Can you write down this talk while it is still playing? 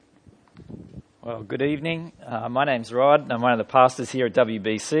Well, good evening. My name's Rod. I'm one of the pastors here at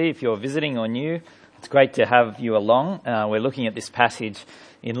WBC. If you're visiting or new, it's great to have you along. We're looking at this passage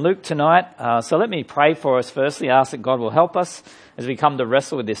in Luke tonight. So let me pray for us firstly, ask that God will help us as we come to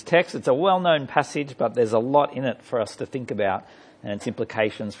wrestle with this text. It's a well-known passage, but there's a lot in it for us to think about and its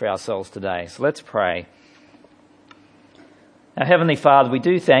implications for ourselves today. So let's pray. Our Heavenly Father, we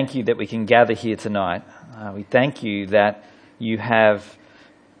do thank you that we can gather here tonight. We thank you that you have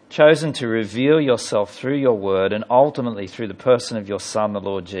chosen to reveal yourself through your word and ultimately through the person of your Son, the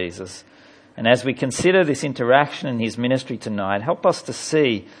Lord Jesus. And as we consider this interaction in his ministry tonight, help us to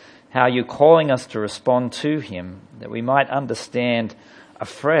see how you're calling us to respond to him, that we might understand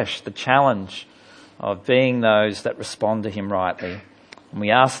afresh the challenge of being those that respond to him rightly. And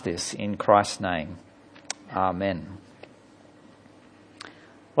we ask this in Christ's name. Amen.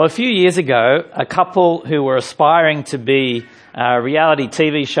 Well, a few years ago, a couple who were aspiring to be reality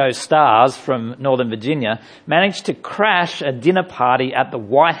TV show stars from Northern Virginia managed to crash a dinner party at the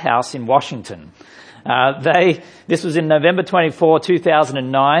White House in Washington. This was in November 24,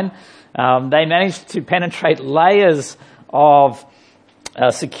 2009. They managed to penetrate layers of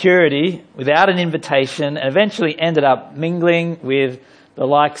security without an invitation and eventually ended up mingling with the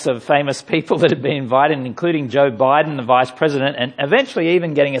likes of famous people that had been invited, including Joe Biden, the vice president, and eventually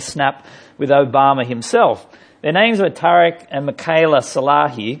even getting a snap with Obama himself. Their names were Tarek and Michaela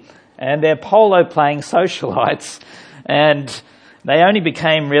Salahi, and they're polo-playing socialites, and they only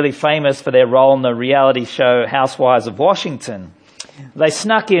became really famous for their role in the reality show Housewives of Washington. They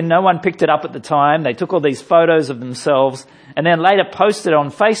snuck in, no one picked it up at the time. They took all these photos of themselves and then later posted it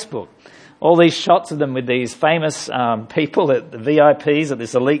on Facebook. All these shots of them with these famous people, at the VIPs at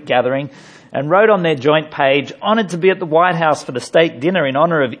this elite gathering, and wrote on their joint page, "Honoured to be at the White House for the state dinner in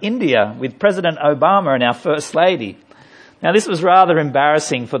honour of India with President Obama and our First Lady." Now, this was rather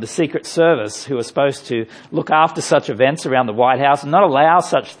embarrassing for the Secret Service, who were supposed to look after such events around the White House and not allow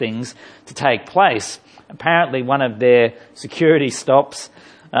such things to take place. Apparently, one of their security stops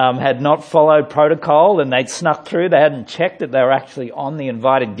had not followed protocol and they'd snuck through. They hadn't checked that they were actually on the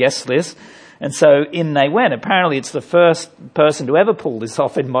invited guest list. And so in they went. Apparently it's the first person to ever pull this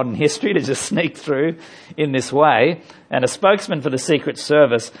off in modern history, to just sneak through in this way. And a spokesman for the Secret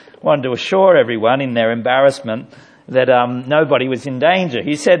Service wanted to assure everyone in their embarrassment that nobody was in danger.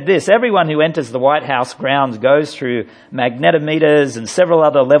 He said this: "Everyone who enters the White House grounds goes through magnetometers and several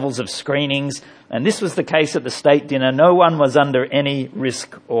other levels of screenings, and this was the case at the state dinner. No one was under any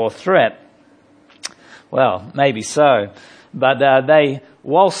risk or threat." Well, maybe so. But they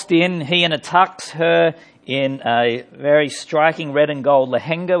waltzed in, he in a tux, her in a very striking red and gold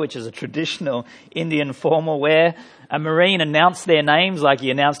lehenga, which is a traditional Indian formal wear. A Marine announced their names like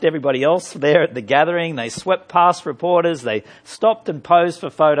he announced everybody else there at the gathering. They swept past reporters. They stopped and posed for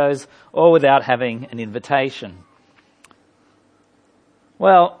photos, all without having an invitation.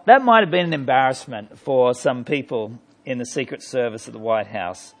 Well, that might have been an embarrassment for some people in the Secret Service at the White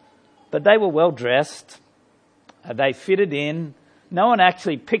House. But they were well dressed. They fitted in. No one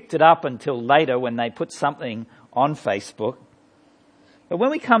actually picked it up until later when they put something on Facebook. But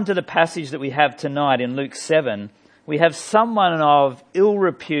when we come to the passage that we have tonight in Luke 7, we have someone of ill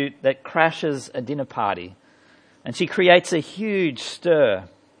repute that crashes a dinner party, and she creates a huge stir.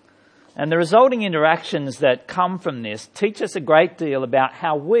 And the resulting interactions that come from this teach us a great deal about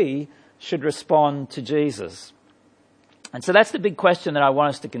how we should respond to Jesus. And so that's the big question that I want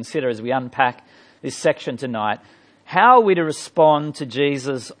us to consider as we unpack this section tonight. How are we to respond to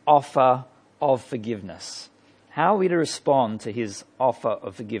Jesus' offer of forgiveness? How are we to respond to his offer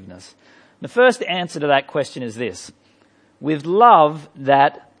of forgiveness? The first answer to that question is this: with love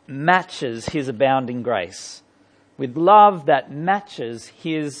that matches his abounding grace. With love that matches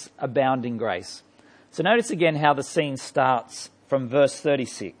his abounding grace. So notice again how the scene starts from verse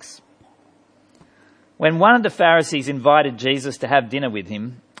 36. When one of the Pharisees invited Jesus to have dinner with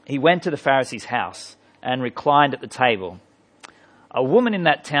him, he went to the Pharisee's house and reclined at the table. A woman in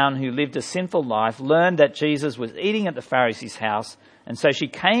that town who lived a sinful life learned that Jesus was eating at the Pharisee's house, and so she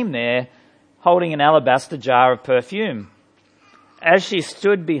came there holding an alabaster jar of perfume. As she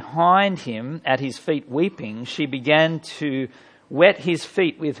stood behind him at his feet weeping, she began to wet his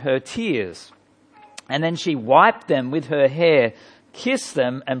feet with her tears. And then she wiped them with her hair, kissed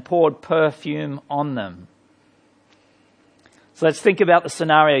them, and poured perfume on them. So let's think about the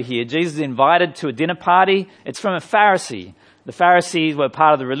scenario here. Jesus is invited to a dinner party. It's from a Pharisee. The Pharisees were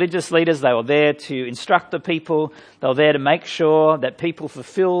part of the religious leaders. They were there to instruct the people. They were there to make sure that people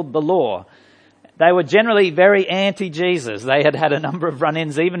fulfilled the law. They were generally very anti-Jesus. They had had a number of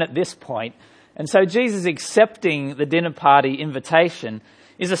run-ins even at this point. And so Jesus accepting the dinner party invitation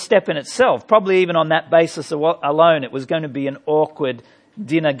is a step in itself. Probably even on that basis alone, it was going to be an awkward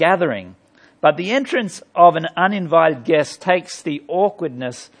dinner gathering. But the entrance of an uninvited guest takes the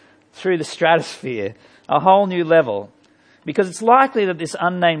awkwardness through the stratosphere, a whole new level, because it's likely that this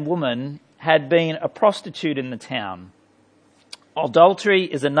unnamed woman had been a prostitute in the town. Adultery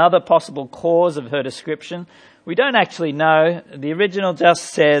is another possible cause of her description. We don't actually know. The original just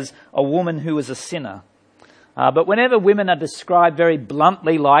says a woman who was a sinner. But whenever women are described very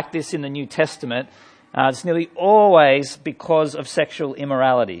bluntly like this in the New Testament, it's nearly always because of sexual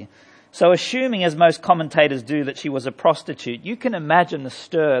immorality. So assuming, as most commentators do, that she was a prostitute, you can imagine the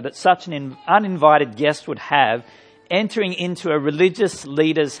stir that such an uninvited guest would have entering into a religious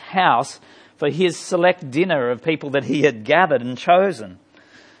leader's house for his select dinner of people that he had gathered and chosen.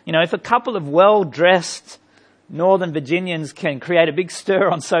 You know, if a couple of well-dressed Northern Virginians can create a big stir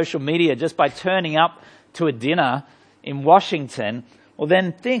on social media just by turning up to a dinner in Washington, well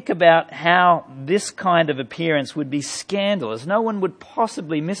then think about how this kind of appearance would be scandalous. No one would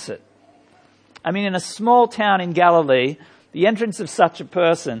possibly miss it. I mean, in a small town in Galilee, the entrance of such a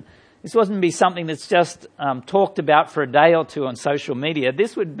person, this wouldn't be something that's just talked about for a day or two on social media.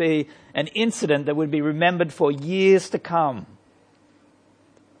 This would be an incident that would be remembered for years to come.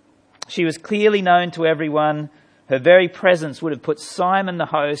 She was clearly known to everyone. Her very presence would have put Simon the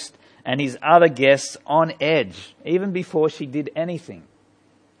host and his other guests on edge, even before she did anything.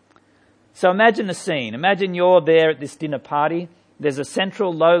 So imagine the scene. Imagine you're there at this dinner party. There's a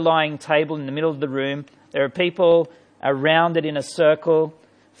central low-lying table in the middle of the room. There are people around it in a circle,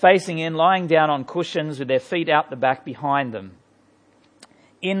 facing in, lying down on cushions with their feet out the back behind them.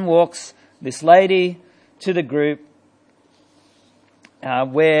 In walks this lady to the group,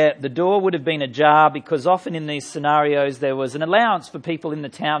 where the door would have been ajar, because often in these scenarios there was an allowance for people in the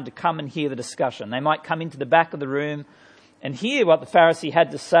town to come and hear the discussion. They might come into the back of the room and hear what the Pharisee had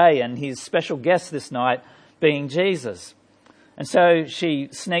to say, and his special guest this night being Jesus. And so she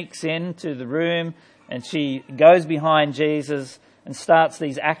sneaks into the room and she goes behind Jesus and starts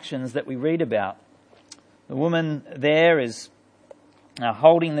these actions that we read about. The woman there is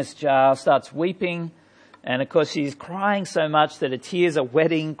holding this jar, starts weeping, and of course she's crying so much that her tears are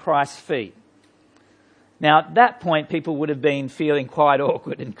wetting Christ's feet. Now at that point people would have been feeling quite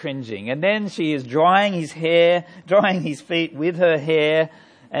awkward and cringing. And then she is drying his feet with her hair,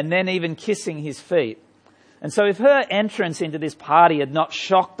 and then even kissing his feet. And so if her entrance into this party had not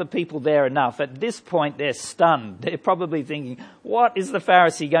shocked the people there enough, at this point they're stunned. They're probably thinking, what is the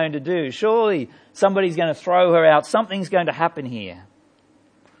Pharisee going to do? Surely somebody's going to throw her out. Something's going to happen here.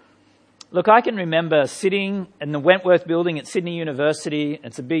 Look, I can remember sitting in the Wentworth building at Sydney University.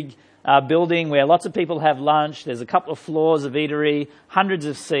 It's a big building where lots of people have lunch. There's a couple of floors of eatery, hundreds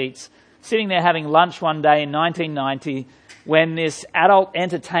of seats. Sitting there having lunch one day in 1990 when this adult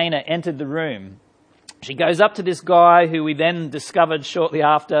entertainer entered the room. She goes up to this guy who we then discovered shortly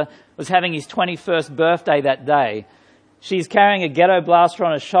after was having his 21st birthday that day. She's carrying a ghetto blaster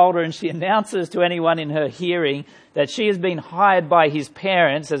on her shoulder, and she announces to anyone in her hearing that she has been hired by his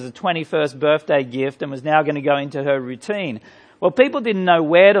parents as a 21st birthday gift and was now going to go into her routine. Well, people didn't know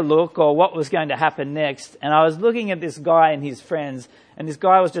where to look or what was going to happen next, and I was looking at this guy and his friends, and this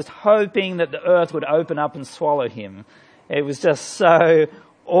guy was just hoping that the earth would open up and swallow him. It was just so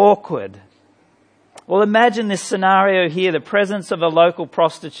awkward. Well, imagine this scenario here. The presence of a local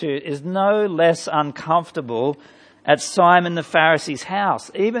prostitute is no less uncomfortable at Simon the Pharisee's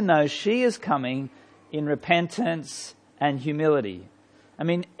house, even though she is coming in repentance and humility. I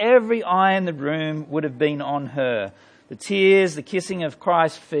mean, every eye in the room would have been on her. The tears, the kissing of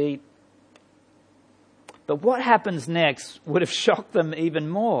Christ's feet. But what happens next would have shocked them even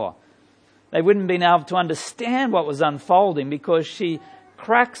more. They wouldn't have been able to understand what was unfolding, because she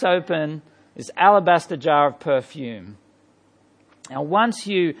cracks open this alabaster jar of perfume. Now, once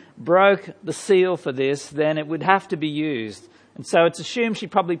you broke the seal for this, then it would have to be used. And so it's assumed she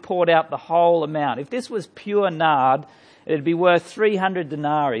probably poured out the whole amount. If this was pure nard, it'd be worth 300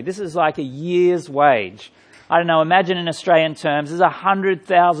 denarii. This is like a year's wage. I don't know, imagine in Australian terms, there's a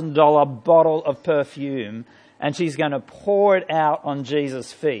 $100,000 bottle of perfume, and she's going to pour it out on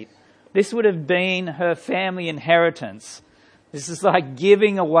Jesus' feet. This would have been her family inheritance. This is like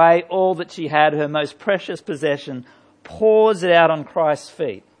giving away all that she had, her most precious possession, pours it out on Christ's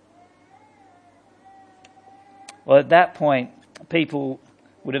feet. Well, at that point, people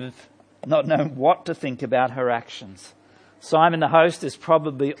would have not known what to think about her actions. Simon the host is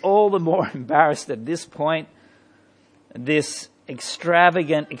probably all the more embarrassed at this point, this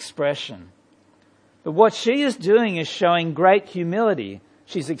extravagant expression. But what she is doing is showing great humility.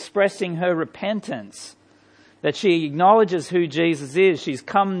 She's expressing her repentance. that she acknowledges who Jesus is. She's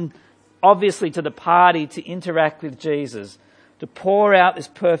come obviously to the party to interact with Jesus, to pour out this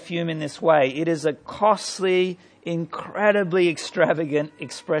perfume in this way. It is a costly, incredibly extravagant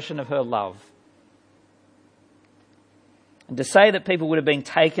expression of her love. And to say that people would have been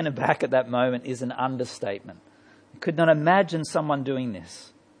taken aback at that moment is an understatement. You could not imagine someone doing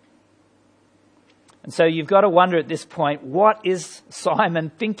this. And so you've got to wonder at this point, what is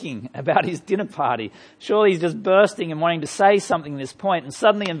Simon thinking about his dinner party? Surely he's just bursting and wanting to say something at this point. And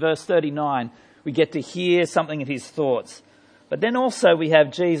suddenly in verse 39, we get to hear something of his thoughts. But then also we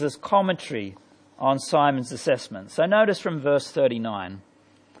have Jesus' commentary on Simon's assessment. So notice from verse 39,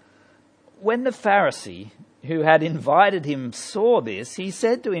 when the Pharisee who had invited him saw this, he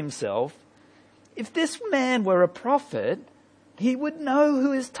said to himself, if this man were a prophet, he would know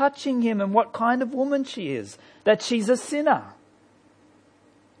who is touching him and what kind of woman she is, that she's a sinner.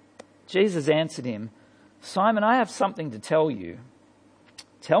 Jesus answered him, Simon, I have something to tell you.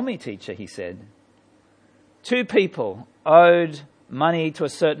 Tell me, teacher, he said. 2 people owed money to a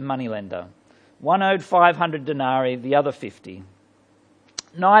certain moneylender. One owed 500 denarii, the other 50.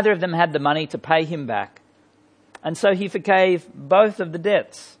 Neither of them had the money to pay him back, and so he forgave both of the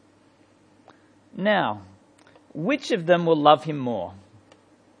debts. Now, which of them will love him more?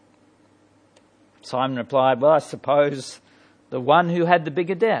 Simon replied, well, I suppose the one who had the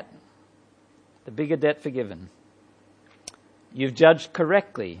bigger debt forgiven. You've judged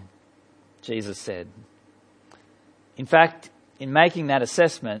correctly, Jesus said. In fact, in making that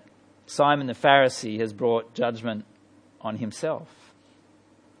assessment, Simon the Pharisee has brought judgment on himself.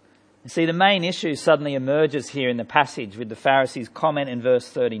 You see, the main issue suddenly emerges here in the passage with the Pharisee's comment in verse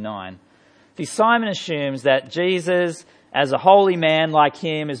 39. See, Simon assumes that Jesus, as a holy man like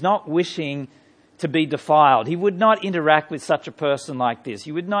him, is not wishing to be defiled. He would not interact with such a person like this.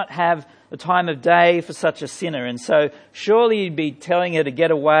 He would not have the time of day for such a sinner. And so surely he'd be telling her to get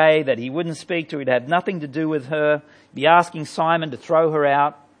away, that he wouldn't speak to her, he'd have nothing to do with her, be asking Simon to throw her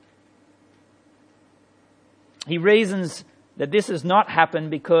out. He reasons that this has not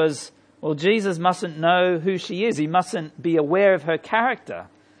happened because, well, Jesus mustn't know who she is. He mustn't be aware of her character.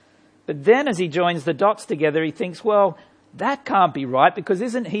 But then as he joins the dots together, he thinks, well, that can't be right because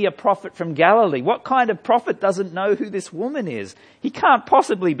isn't he a prophet from Galilee? What kind of prophet doesn't know who this woman is? He can't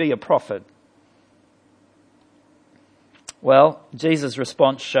possibly be a prophet. Well, Jesus'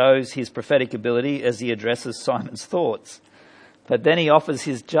 response shows his prophetic ability as he addresses Simon's thoughts. But then he offers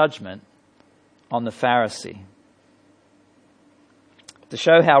his judgment on the Pharisee. To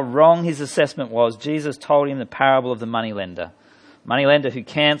show how wrong his assessment was, Jesus told him the parable of the moneylender who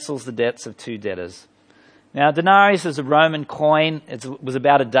cancels the debts of 2 debtors. Now, denarius is a Roman coin. It was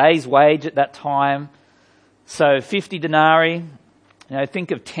about a day's wage at that time. So 50 denarii,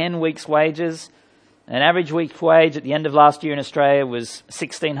 think of 10 weeks' wages. An average week's wage at the end of last year in Australia was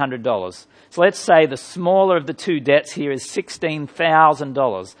 $1,600. So let's say the smaller of the 2 debts here is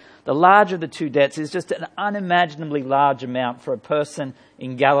 $16,000. The larger of the 2 debts is just an unimaginably large amount for a person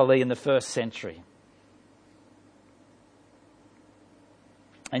in Galilee in the 1st century.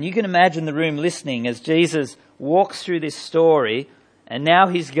 And you can imagine the room listening as Jesus walks through this story, and now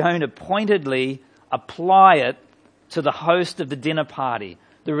he's going to pointedly apply it to the host of the dinner party,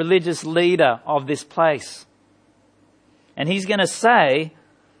 the religious leader of this place. And he's going to say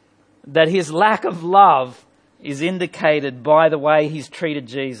that his lack of love is indicated by the way he's treated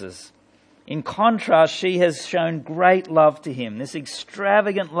Jesus. In contrast, she has shown great love to him, this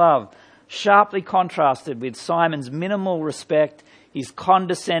extravagant love, sharply contrasted with Simon's minimal respect, his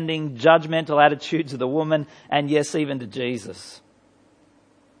condescending, judgmental attitude to the woman, and yes, even to Jesus.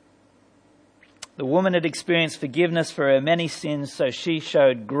 The woman had experienced forgiveness for her many sins, so she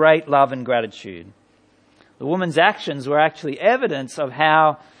showed great love and gratitude. The woman's actions were actually evidence of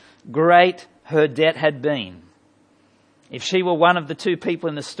how great her debt had been. If she were one of the 2 people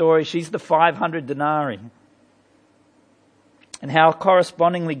in the story, she's the 500 denarii. And how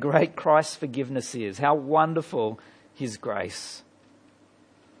correspondingly great Christ's forgiveness is, how wonderful his grace.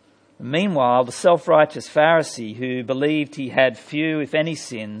 Meanwhile, the self-righteous Pharisee who believed he had few, if any,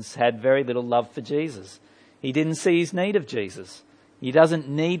 sins, had very little love for Jesus. He didn't see his need of Jesus. He doesn't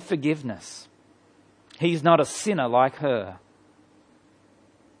need forgiveness. He's not a sinner like her.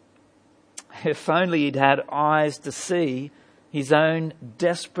 If only he'd had eyes to see his own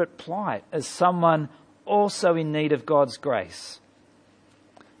desperate plight as someone also in need of God's grace.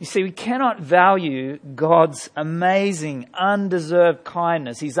 You see, we cannot value God's amazing, undeserved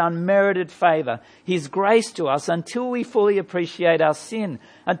kindness, his unmerited favour, his grace to us until we fully appreciate our sin,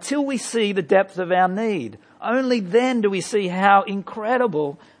 until we see the depth of our need. Only then do we see how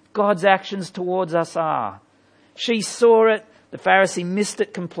incredible God's actions towards us are. She saw it. The Pharisee missed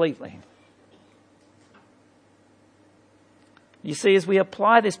it completely. You see, as we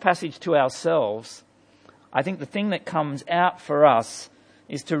apply this passage to ourselves, I think the thing that comes out for us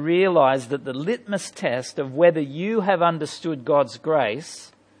is to realize that the litmus test of whether you have understood God's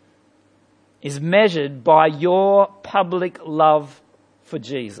grace is measured by your public love for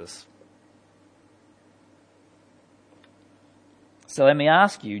Jesus. So let me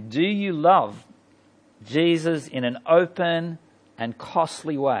ask you, do you love Jesus in an open and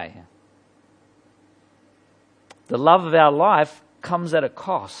costly way? The love of our life comes at a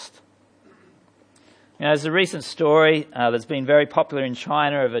cost. You know, there's a recent story that's been very popular in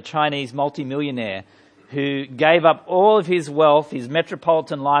China of a Chinese multimillionaire who gave up all of his wealth, his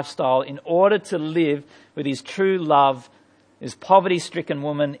metropolitan lifestyle, in order to live with his true love, this poverty-stricken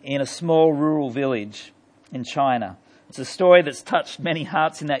woman in a small rural village in China. It's a story that's touched many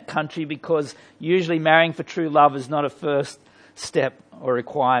hearts in that country because usually marrying for true love is not a first step or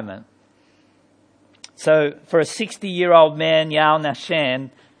requirement. So for a 60-year-old man, Yao Nashan,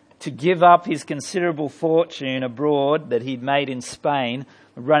 to give up his considerable fortune abroad that he'd made in Spain,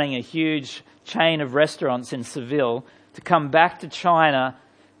 running a huge chain of restaurants in Seville, to come back to China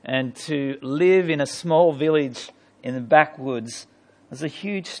and to live in a small village in the backwoods was a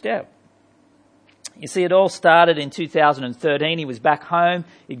huge step. You see, it all started in 2013. He was back home.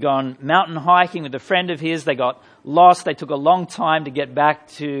 He'd gone mountain hiking with a friend of his. They got lost. They took a long time to get back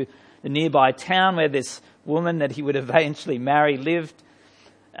to the nearby town where this woman that he would eventually marry lived.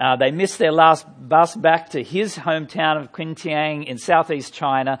 They missed their last bus back to his hometown of Quintiang in southeast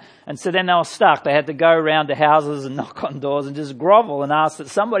China, and so then they were stuck. They had to go around to houses and knock on doors and just grovel and ask that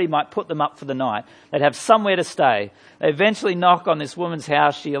somebody might put them up for the night. They'd have somewhere to stay. They eventually knock on this woman's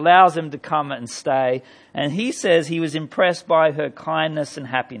house. She allows them to come and stay, and he says he was impressed by her kindness and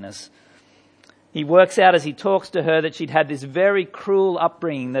happiness. He works out as he talks to her that she'd had this very cruel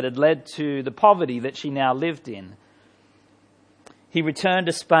upbringing that had led to the poverty that she now lived in. He returned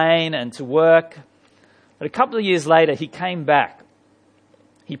to Spain and to work, but a couple of years later he came back.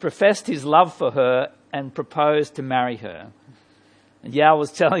 He professed his love for her and proposed to marry her. And Yao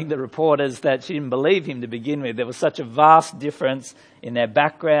was telling the reporters that she didn't believe him to begin with. There was such a vast difference in their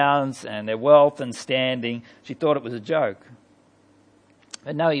backgrounds and their wealth and standing. She thought it was a joke.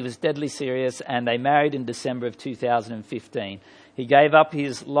 But no, he was deadly serious, and they married in December of 2015. He gave up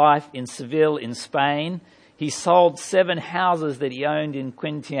his life in Seville in Spain. He sold 7 houses that he owned in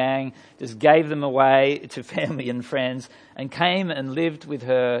Quintiang, just gave them away to family and friends, and came and lived with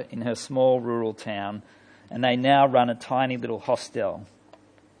her in her small rural town. And they now run a tiny little hostel.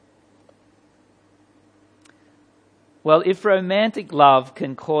 Well, if romantic love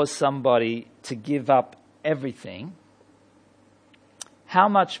can cause somebody to give up everything, how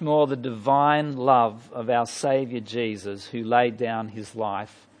much more the divine love of our Saviour Jesus, who laid down his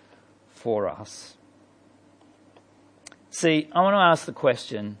life for us. See, I want to ask the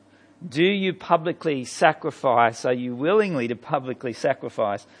question, do you publicly sacrifice, are you willingly to publicly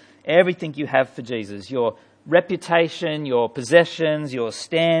sacrifice everything you have for Jesus, your reputation, your possessions, your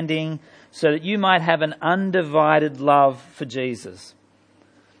standing, so that you might have an undivided love for Jesus?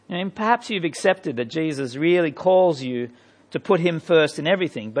 And perhaps you've accepted that Jesus really calls you to put him first in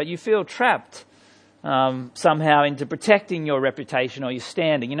everything, but you feel trapped somehow into protecting your reputation or your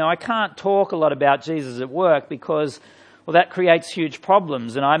standing. You know, I can't talk a lot about Jesus at work because, well, that creates huge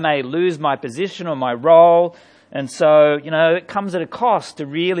problems, and I may lose my position or my role. And so, you know, it comes at a cost to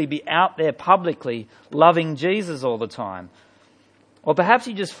really be out there publicly loving Jesus all the time. Or perhaps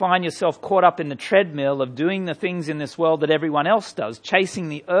you just find yourself caught up in the treadmill of doing the things in this world that everyone else does, chasing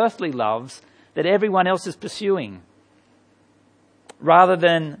the earthly loves that everyone else is pursuing, rather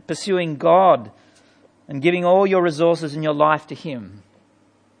than pursuing God and giving all your resources in your life to him.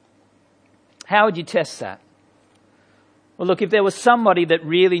 How would you test that? Well, look, if there was somebody that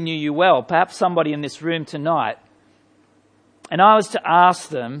really knew you well, perhaps somebody in this room tonight, and I was to ask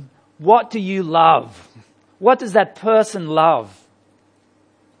them, what do you love? What does that person love?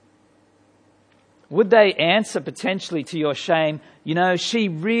 Would they answer potentially to your shame, you know, she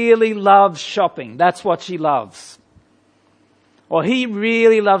really loves shopping. That's what she loves. Or he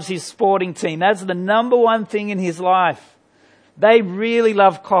really loves his sporting team. That's the number one thing in his life. They really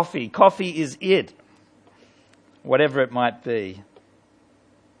love coffee. Coffee is it. Whatever it might be.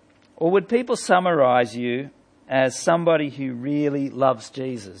 Or would people summarize you as somebody who really loves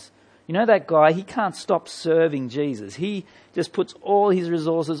Jesus? You know that guy, he can't stop serving Jesus. He just puts all his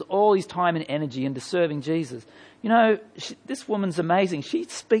resources, all his time and energy into serving Jesus. You know, this woman's amazing. She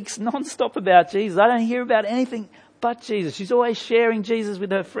speaks non-stop about Jesus. I don't hear about anything but Jesus. She's always sharing Jesus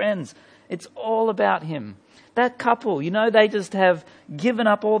with her friends. It's all about him. That couple, they just have given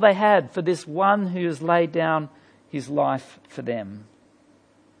up all they had for this one who has laid down his life for them.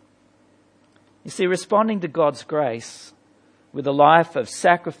 You see, responding to God's grace with a life of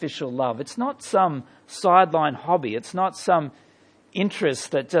sacrificial love, it's not some sideline hobby. It's not some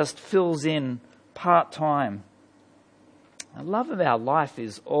interest that just fills in part-time. The love of our life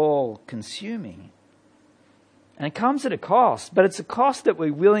is all-consuming. And it comes at a cost, but it's a cost that we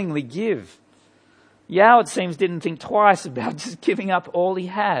willingly give. Yao, it seems, didn't think twice about just giving up all he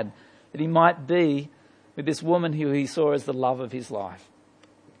had, that he might be with this woman who he saw as the love of his life.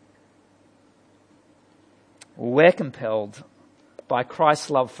 We're compelled by Christ's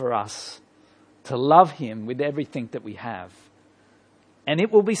love for us to love him with everything that we have. And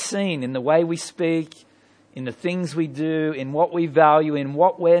it will be seen in the way we speak, in the things we do, in what we value, in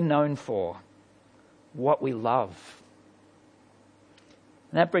what we're known for, what we love.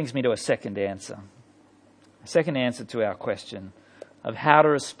 And that brings me to a second answer to our question of how to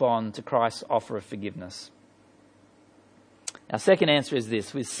respond to Christ's offer of forgiveness. Our second answer is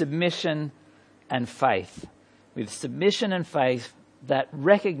this: with submission and faith. With submission and faith that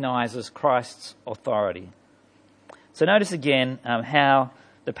recognises Christ's authority. So notice again how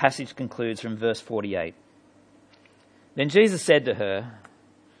the passage concludes from verse 48. Then Jesus said to her,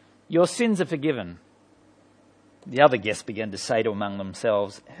 "Your sins are forgiven." The other guests began to say among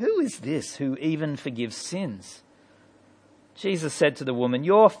themselves, "Who is this who even forgives sins?" Jesus said to the woman,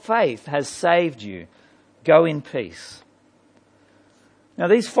 "Your faith has saved you. Go in peace." Now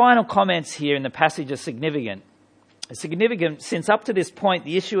these final comments here in the passage are significant. It's significant since up to this point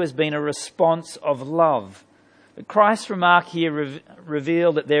the issue has been a response of love. But Christ's remark here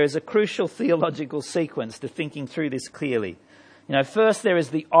revealed that there is a crucial theological sequence to thinking through this clearly. First there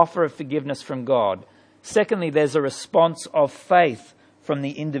is the offer of forgiveness from God. Secondly, there's a response of faith from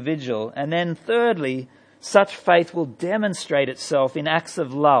the individual. And then thirdly, such faith will demonstrate itself in acts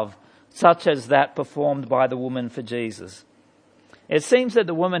of love, such as that performed by the woman for Jesus. It seems that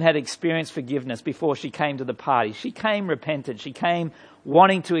the woman had experienced forgiveness before she came to the party. She came repentant. She came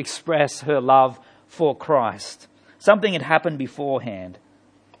wanting to express her love for Christ. Something had happened beforehand.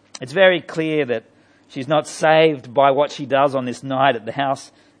 It's very clear that she's not saved by what she does on this night at the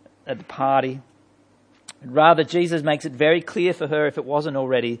house, at the party. Rather, Jesus makes it very clear for her, if it wasn't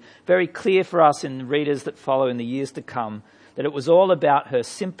already, very clear for us in the readers that follow in the years to come, that it was all about her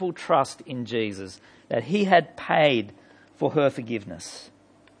simple trust in Jesus, that he had paid for her forgiveness.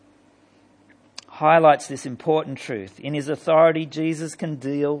 Highlights this important truth. In his authority, Jesus can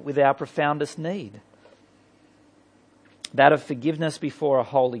deal with our profoundest need, that of forgiveness before a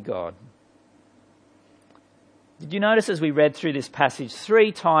holy God. Did you notice as we read through this passage,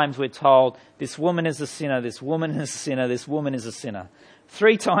 3 times we're told, this woman is a sinner, this woman is a sinner, this woman is a sinner.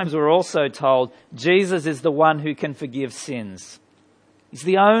 3 times we're also told, Jesus is the one who can forgive sins. He's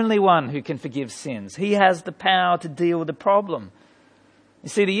the only one who can forgive sins. He has the power to deal with the problem. You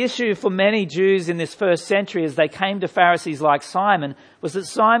see, the issue for many Jews in this first century as they came to Pharisees like Simon was that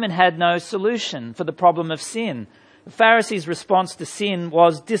Simon had no solution for the problem of sin. The Pharisees' response to sin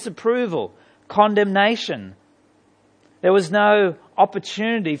was disapproval, condemnation. There was no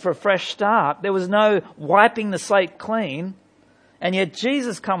opportunity for a fresh start. There was no wiping the slate clean. And yet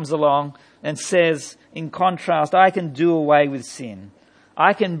Jesus comes along and says, in contrast, I can do away with sin.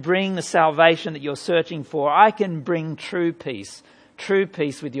 I can bring the salvation that you're searching for. I can bring true peace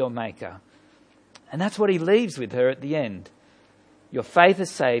with your Maker. And that's what he leaves with her at the end. Your faith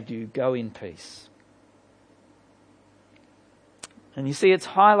has saved you. Go in peace. And you see, it's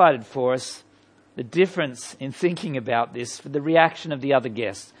highlighted for us the difference in thinking about this for the reaction of the other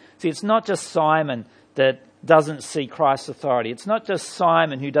guests. See, it's not just Simon that doesn't see Christ's authority. It's not just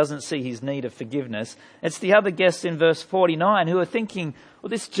Simon who doesn't see his need of forgiveness. It's the other guests in verse 49 who are thinking, well,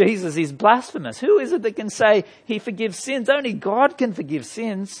 this Jesus is blasphemous. Who is it that can say he forgives sins? Only God can forgive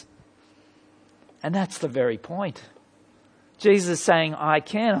sins. And that's the very point. Jesus is saying, I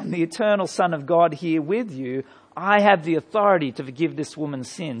can. I'm the eternal Son of God here with you. I have the authority to forgive this woman's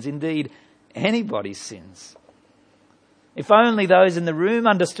sins. Indeed, anybody's sins. If only those in the room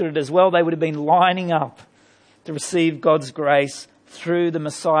understood it as well, they would have been lining up to receive God's grace through the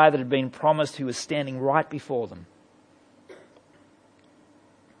Messiah that had been promised, who was standing right before them.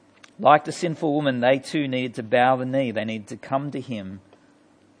 Like the sinful woman, they too needed to bow the knee. They needed to come to him.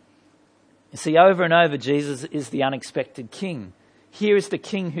 You see, over and over, Jesus is the unexpected king. Here is the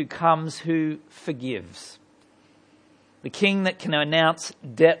king who comes, who forgives. The king that can announce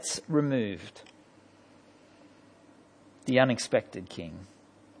debts removed. The unexpected king.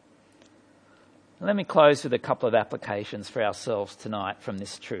 Let me close with a couple of applications for ourselves tonight from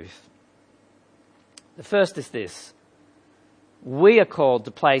this truth. The first is this: we are called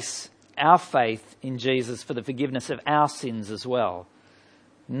to place our faith in Jesus for the forgiveness of our sins as well.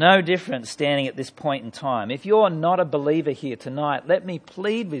 No different standing at this point in time. If you're not a believer here tonight, let me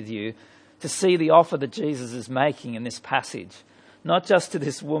plead with you to see the offer that Jesus is making in this passage, not just to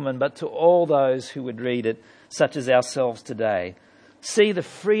this woman, but to all those who would read it, such as ourselves today. See the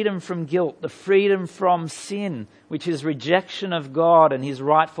freedom from guilt, the freedom from sin, which is rejection of God and his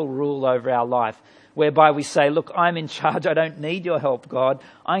rightful rule over our life, whereby we say, look, I'm in charge. I don't need your help, God.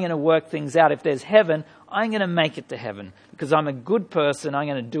 I'm going to work things out. If there's heaven, I'm going to make it to heaven because I'm a good person. I'm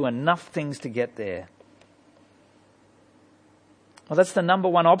going to do enough things to get there. Well, that's the number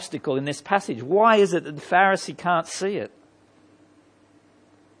one obstacle in this passage. Why is it that the Pharisee can't see it?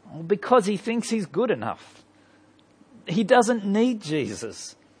 Well, because he thinks he's good enough. He doesn't need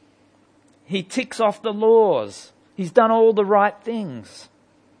Jesus. He ticks off the laws. He's done all the right things.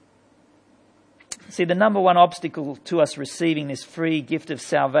 See, the number one obstacle to us receiving this free gift of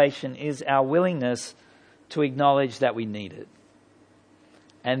salvation is our willingness to acknowledge that we need it.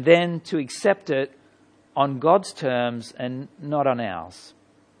 And then to accept it on God's terms and not on ours.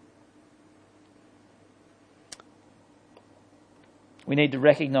 We need to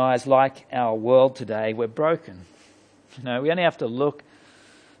recognize, like our world today, we're broken. You know, we only have to look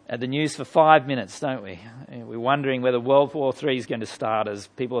at the news for 5 minutes, don't we? We're wondering whether World War III is going to start as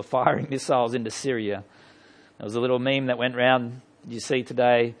people are firing missiles into Syria. There was a little meme that went round, you see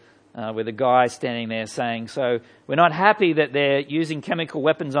today, with a guy standing there saying, so we're not happy that they're using chemical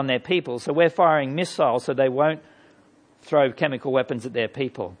weapons on their people, so we're firing missiles so they won't throw chemical weapons at their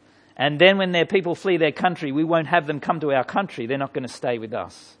people. And then when their people flee their country, we won't have them come to our country. They're not going to stay with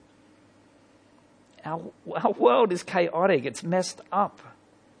us. Our world is chaotic. It's messed up.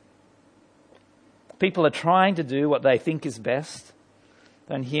 People are trying to do what they think is best.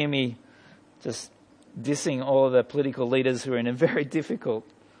 Don't hear me just dissing all of the political leaders who are in a very difficult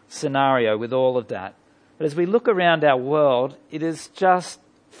scenario with all of that. But as we look around our world, it is just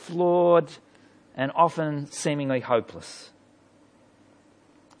flawed and often seemingly hopeless.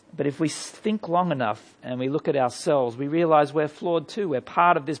 But if we think long enough and we look at ourselves, we realize we're flawed too. We're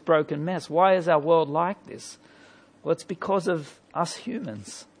part of this broken mess. Why is our world like this? Well, it's because of us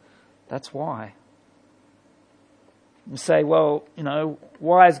humans. That's why. You say, well, you know,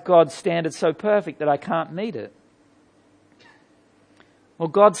 why is God's standard so perfect that I can't meet it? Well,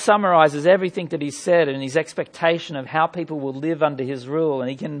 God summarizes everything that he said and his expectation of how people will live under his rule, and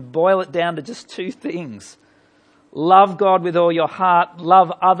he can boil it down to just two things. Love God with all your heart,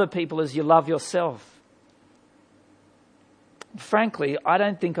 love other people as you love yourself. Frankly, I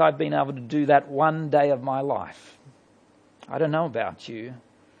don't think I've been able to do that one day of my life. I don't know about you,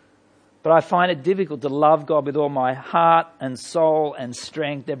 but I find it difficult to love God with all my heart and soul and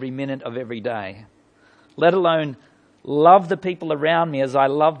strength every minute of every day, let alone love the people around me as I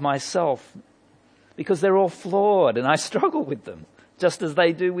love myself, because they're all flawed and I struggle with them, just as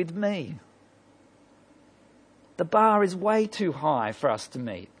they do with me. The bar is way too high for us to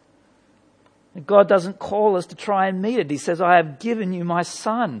meet. God doesn't call us to try and meet it. He says, I have given you my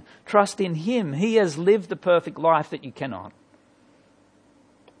son. Trust in him. He has lived the perfect life that you cannot.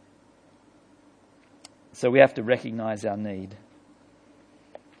 So we have to recognize our need.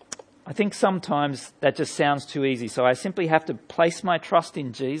 I think sometimes that just sounds too easy. So I simply have to place my trust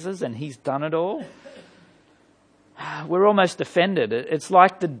in Jesus and he's done it all. We're almost offended. It's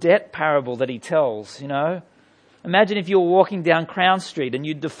like the debt parable that he tells, you know. Imagine if you were walking down Crown Street and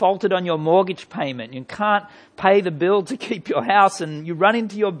you defaulted on your mortgage payment. You can't pay the bill to keep your house, and you run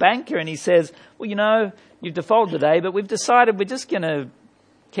into your banker and he says, well, you know, you've defaulted today, but we've decided we're just going to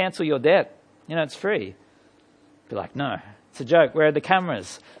cancel your debt. You know, it's free. Be like, no, it's a joke. Where are the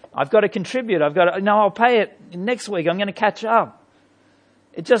cameras? I've got to contribute. I'll pay it next week. I'm going to catch up.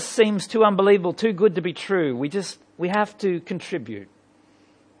 It just seems too unbelievable, too good to be true. We have to contribute.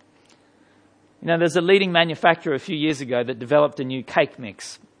 You know, there's a leading manufacturer a few years ago that developed a new cake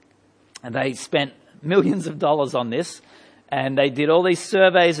mix. And they spent millions of dollars on this. And they did all these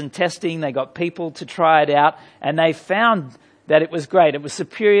surveys and testing. They got people to try it out. And they found that it was great. It was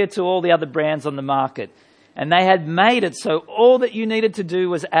superior to all the other brands on the market. And they had made it so all that you needed to do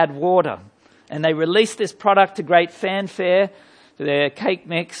was add water. And they released this product to great fanfare, to their cake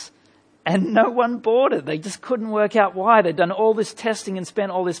mix. And no one bought it. They just couldn't work out why. They'd done all this testing and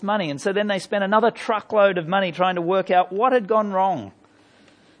spent all this money. And so then they spent another truckload of money trying to work out what had gone wrong.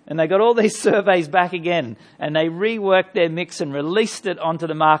 And they got all these surveys back again. And they reworked their mix and released it onto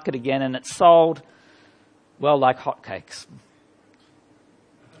the market again. And it sold, well, like hotcakes.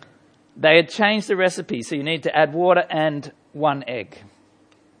 They had changed the recipe. So you need to add water and 1 egg.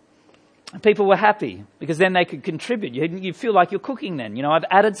 People were happy because then they could contribute. You feel like you're cooking then. You know, I've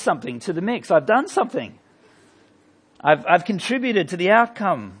added something to the mix. I've done something. I've contributed to the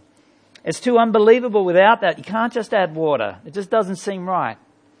outcome. It's too unbelievable without that. You can't just add water. It just doesn't seem right.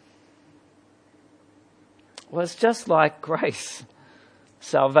 Well, it's just like grace.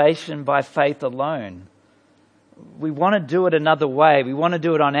 Salvation by faith alone. We want to do it another way. We want to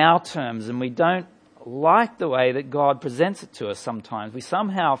do it on our terms, and we don't like the way that God presents it to us sometimes. We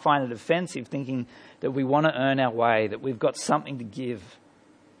somehow find it offensive, thinking that we want to earn our way, that we've got something to give.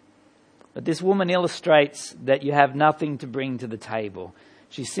 But this woman illustrates that you have nothing to bring to the table.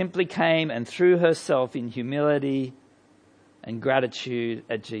 She simply came and threw herself in humility and gratitude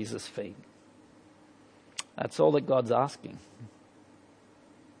at Jesus' feet. That's all that God's asking.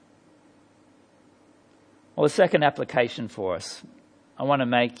 Well, the second application for us I want to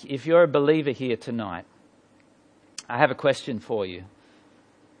make, if you're a believer here tonight, I have a question for you.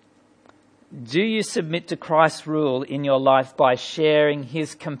 Do you submit to Christ's rule in your life by sharing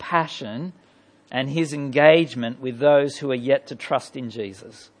his compassion and his engagement with those who are yet to trust in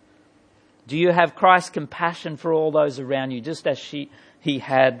Jesus? Do you have Christ's compassion for all those around you, just as he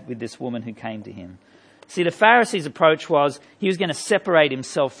had with this woman who came to him? See, the Pharisees' approach was he was going to separate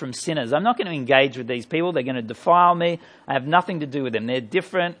himself from sinners. I'm not going to engage with these people. They're going to defile me. I have nothing to do with them. They're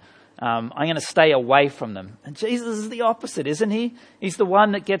different. I'm going to stay away from them. And Jesus is the opposite, isn't he? He's the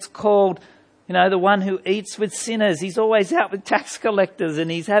one that gets called, the one who eats with sinners. He's always out with tax collectors and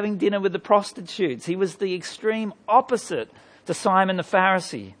he's having dinner with the prostitutes. He was the extreme opposite to Simon the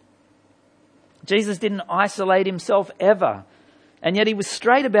Pharisee. Jesus didn't isolate himself ever. And yet he was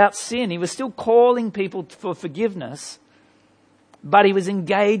straight about sin. He was still calling people for forgiveness, but he was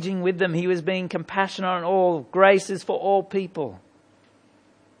engaging with them. He was being compassionate on all. Grace is for all people.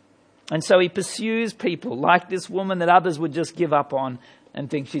 And so he pursues people like this woman that others would just give up on and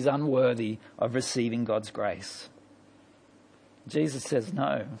think she's unworthy of receiving God's grace. Jesus says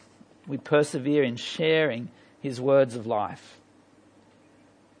no. We persevere in sharing his words of life.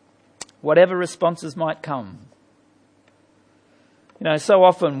 Whatever responses might come. So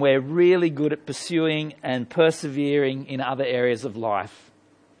often we're really good at pursuing and persevering in other areas of life.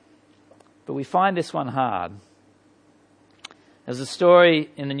 But we find this one hard. There's a story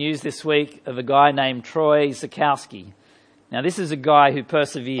in the news this week of a guy named Troy Zukowski. Now, this is a guy who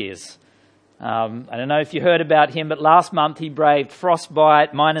perseveres. I don't know if you heard about him, but last month he braved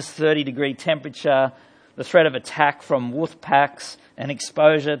frostbite, minus 30-degree temperature, the threat of attack from wolf packs, and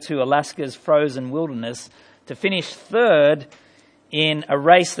exposure to Alaska's frozen wilderness to finish third in a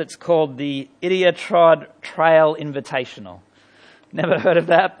race that's called the Iditarod Trail Invitational. Never heard of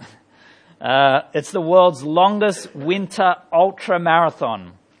that? It's the world's longest winter ultra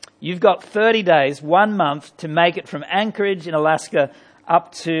marathon. You've got 30 days, 1 month, to make it from Anchorage in Alaska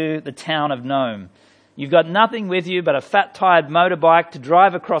up to the town of Nome. You've got nothing with you but a fat-tired motorbike to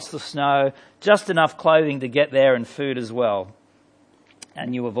drive across the snow, just enough clothing to get there and food as well.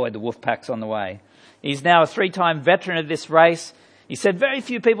 And you avoid the wolf packs on the way. He's now a 3-time veteran of this race. He said very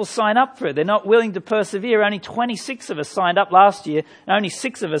few people sign up for it. They're not willing to persevere. Only 26 of us signed up last year, and only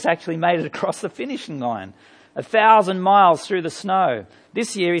 6 of us actually made it across the finishing line. 1,000 miles through the snow.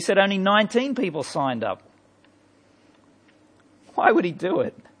 This year, he said only 19 people signed up. Why would he do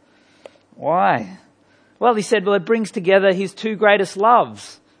it? Why? Well, he said, it brings together his 2 greatest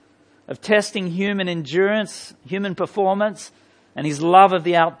loves of testing human endurance, human performance, and his love of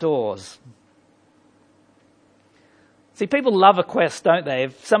the outdoors. See, people love a quest, don't they?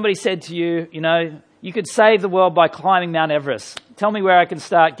 If somebody said to you, you could save the world by climbing Mount Everest. Tell me where I can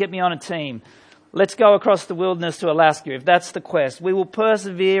start. Get me on a team. Let's go across the wilderness to Alaska. If that's the quest, we will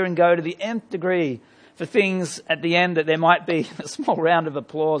persevere and go to the nth degree for things at the end that there might be a small round of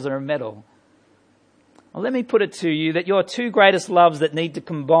applause or a medal. Well, let me put it to you that your 2 greatest loves that need to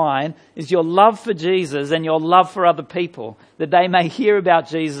combine is your love for Jesus and your love for other people, that they may hear about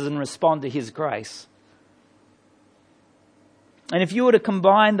Jesus and respond to his grace. And if you were to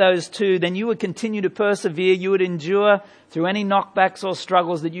combine those 2, then you would continue to persevere. You would endure through any knockbacks or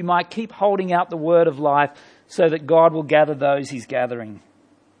struggles, that you might keep holding out the word of life so that God will gather those he's gathering.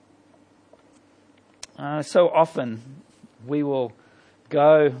 So often we will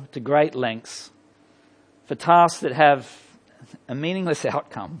go to great lengths for tasks that have a meaningless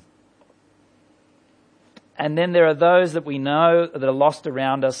outcome. And then there are those that we know that are lost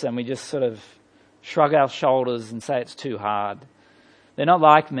around us, and we just sort of shrug our shoulders and say it's too hard. They're not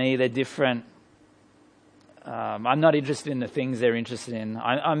like me, they're different. I'm not interested in the things they're interested in.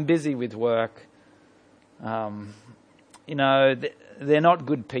 I'm busy with work. They're not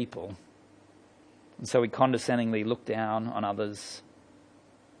good people. And so we condescendingly look down on others.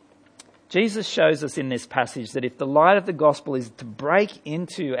 Jesus shows us in this passage that if the light of the gospel is to break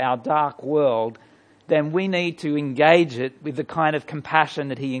into our dark world, then we need to engage it with the kind of compassion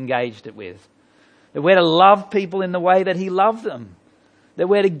that he engaged it with. That we're to love people in the way that he loved them. That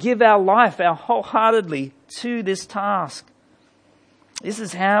we're to give our life, our wholeheartedly, to this task. This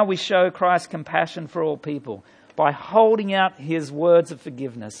is how we show Christ's compassion for all people, by holding out his words of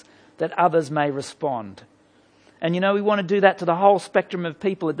forgiveness that others may respond. And we want to do that to the whole spectrum of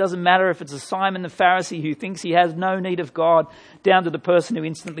people. It doesn't matter if it's a Simon the Pharisee who thinks he has no need of God, down to the person who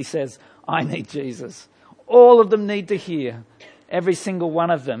instantly says, I need Jesus. All of them need to hear. Every single one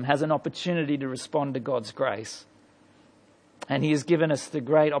of them has an opportunity to respond to God's grace. And he has given us the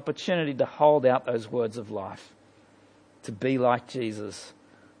great opportunity to hold out those words of life, to be like Jesus,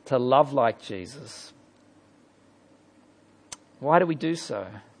 to love like Jesus. Why do we do so?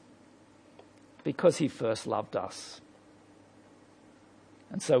 Because he first loved us.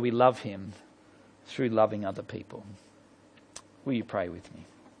 And so we love him through loving other people. Will you pray with me?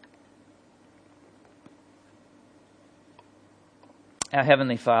 Our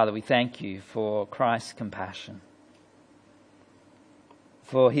Heavenly Father, we thank you for Christ's compassion,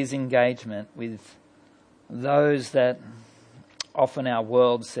 for his engagement with those that often our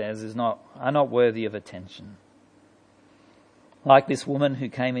world says are not worthy of attention. Like this woman who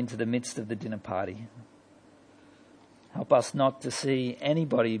came into the midst of the dinner party. Help us not to see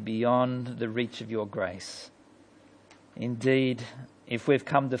anybody beyond the reach of your grace. Indeed, if we've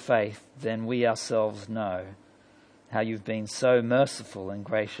come to faith, then we ourselves know how you've been so merciful and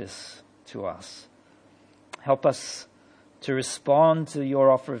gracious to us. Help us to respond to your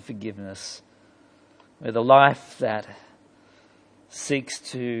offer of forgiveness with a life that seeks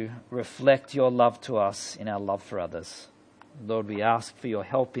to reflect your love to us in our love for others. Lord, we ask for your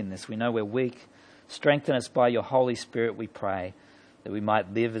help in this. We know we're weak. Strengthen us by your Holy Spirit, we pray, that we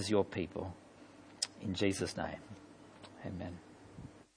might live as your people. In Jesus' name, amen.